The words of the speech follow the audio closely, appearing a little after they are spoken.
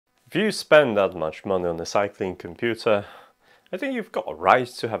If you spend that much money on a cycling computer, I think you've got a right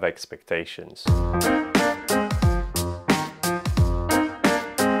to have expectations.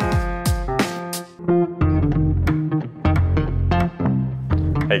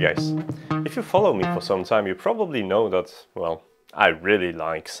 Hey guys, if you follow me for some time, you probably know that, well, I really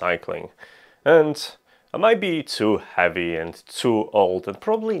like cycling. And I might be too heavy and too old and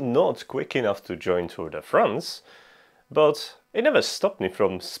probably not quick enough to join Tour de France, but it never stopped me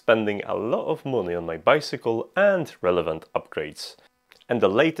from spending a lot of money on my bicycle and relevant upgrades. And the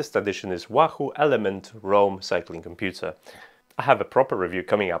latest addition is Wahoo Element Roam cycling computer. I have a proper review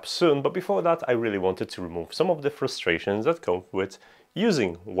coming up soon, but before that I really wanted to remove some of the frustrations that come with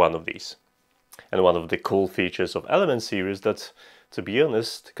using one of these. And one of the cool features of Element series that, to be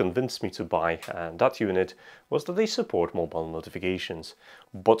honest, convinced me to buy that unit was that they support mobile notifications.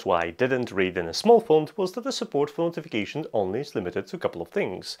 But what I didn't read in a small font was that the support for notifications only is limited to a couple of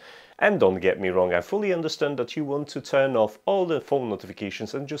things. And don't get me wrong, I fully understand that you want to turn off all the phone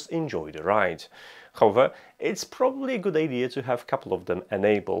notifications and just enjoy the ride. However, it's probably a good idea to have a couple of them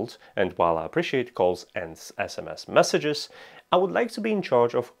enabled, and while I appreciate calls and SMS messages, I would like to be in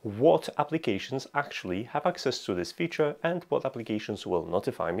charge of what applications actually have access to this feature and what applications will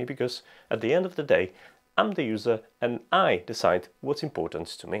notify me, because at the end of the day, I'm the user and I decide what's important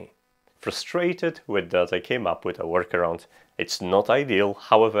to me. Frustrated with that, I came up with a workaround. It's not ideal,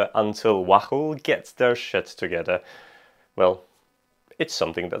 however, until Wahoo gets their shit together, well, it's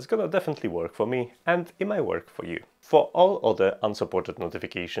something that's gonna definitely work for me, and it might work for you. For all other unsupported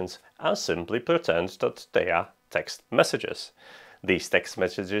notifications, I'll simply pretend that they are text messages. These text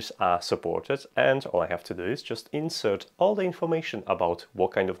messages are supported, and all I have to do is just insert all the information about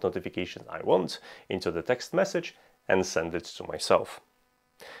what kind of notification I want into the text message and send it to myself.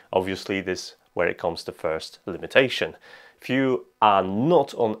 Obviously, this is where it comes to first limitation. If you are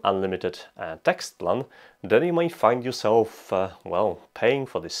not on unlimited text plan, then you might find yourself, well, paying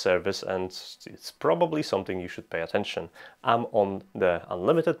for this service, and it's probably something you should pay attention. I'm on the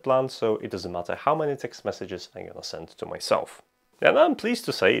unlimited plan, so it doesn't matter how many text messages I'm gonna send to myself. And I'm pleased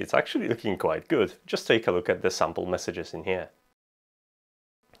to say it's actually looking quite good. Just take a look at the sample messages in here.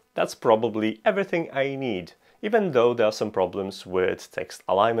 That's probably everything I need, even though there are some problems with text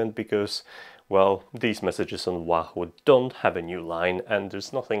alignment because, well, these messages on Wahoo don't have a new line and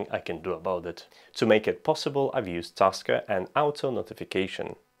there's nothing I can do about it. To make it possible, I've used Tasker and Auto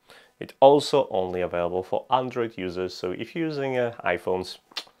Notification. It's also only available for Android users, so if you're using iPhones,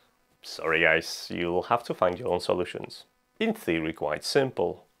 sorry guys, you'll have to find your own solutions. In theory, quite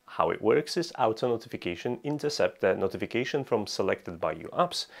simple. How it works is Auto Notification intercepts the notification from selected by you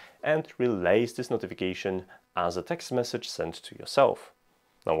apps and relays this notification as a text message sent to yourself.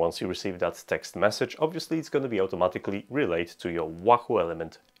 Now once you receive that text message, obviously it's going to be automatically relayed to your Wahoo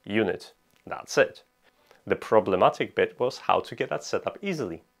Element unit. That's it. The problematic bit was how to get that set up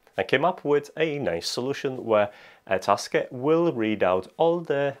easily. I came up with a nice solution where a Tasker will read out all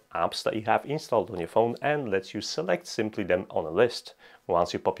the apps that you have installed on your phone and lets you select simply them on a list.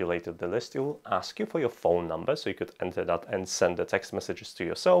 Once you populated the list, it will ask you for your phone number, so you could enter that and send the text messages to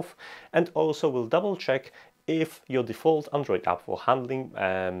yourself, and also will double check if your default Android app for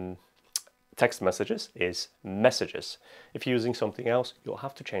handling text messages is Messages. If you're using something else, you'll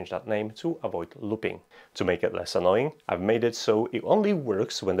have to change that name to avoid looping. To make it less annoying, I've made it so it only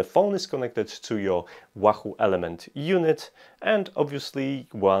works when the phone is connected to your Wahoo Element unit, and obviously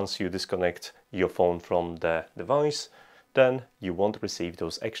once you disconnect your phone from the device, then you won't receive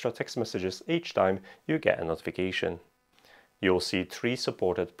those extra text messages each time you get a notification. You'll see 3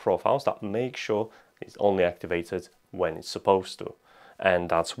 supported profiles that make sure it's only activated when it's supposed to. And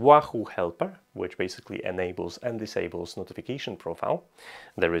that's Wahoo Helper, which basically enables and disables notification profile.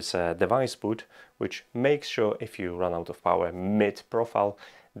 There is a device boot, which makes sure if you run out of power mid-profile,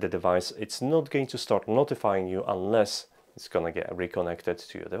 the device, it's not going to start notifying you unless it's gonna get reconnected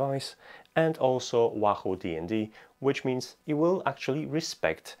to your device. And also Wahoo DND, which means it will actually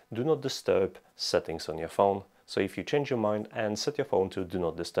respect Do Not Disturb settings on your phone. So if you change your mind and set your phone to Do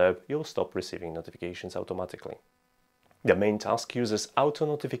Not Disturb, you'll stop receiving notifications automatically. The main task uses Auto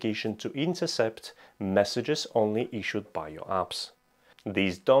Notification to intercept messages only issued by your apps.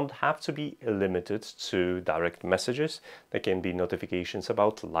 These don't have to be limited to direct messages. There can be notifications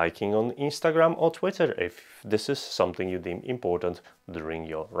about liking on Instagram or Twitter if this is something you deem important during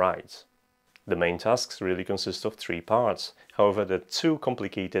your rides. The main tasks really consist of 3 parts. However, the 2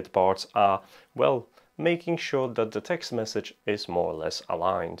 complicated parts are, well, making sure that the text message is more or less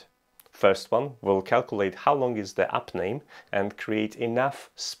aligned. First one will calculate how long is the app name and create enough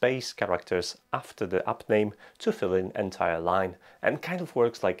space characters after the app name to fill in entire line, and kind of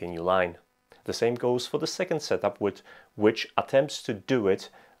works like a new line. The same goes for the second setup, which attempts to do it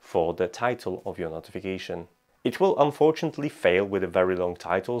for the title of your notification. It will unfortunately fail with the very long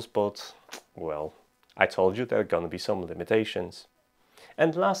titles, but well, I told you there are gonna be some limitations.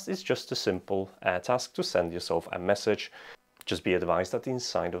 And last is just a simple task to send yourself a message. Just be advised that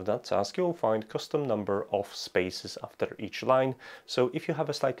inside of that task you'll find custom number of spaces after each line, so if you have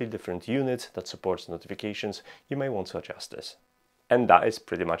a slightly different unit that supports notifications, you may want to adjust this. And that is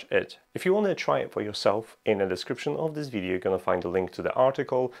pretty much it. If you want to try it for yourself, in the description of this video you're going to find a link to the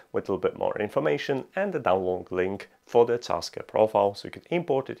article with a little bit more information and a download link for the Tasker profile, so you can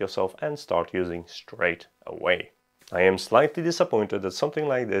import it yourself and start using straight away. I am slightly disappointed that something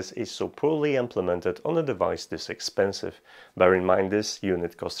like this is so poorly implemented on a device this expensive. Bear in mind this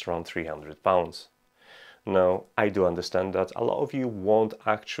unit costs around £300. Now, I do understand that a lot of you won't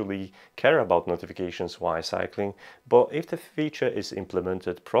actually care about notifications while cycling, but if the feature is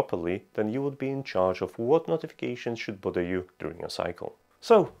implemented properly, then you would be in charge of what notifications should bother you during your cycle.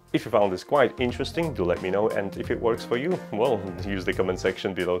 So, if you found this quite interesting, do let me know, and if it works for you, well, use the comment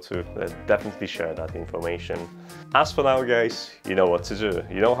section below to definitely share that information. As for now guys, you know what to do,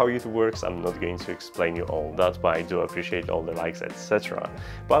 you know how YouTube works. I'm not going to explain you all that, but I do appreciate all the likes, etc.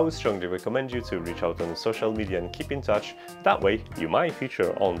 But I would strongly recommend you to reach out on social media and keep in touch. That way you might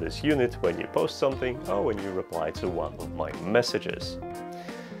feature on this unit when you post something or when you reply to one of my messages.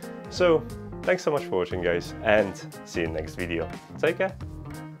 So, thanks so much for watching guys, and see you in the next video. Take care.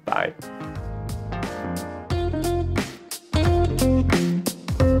 Bye.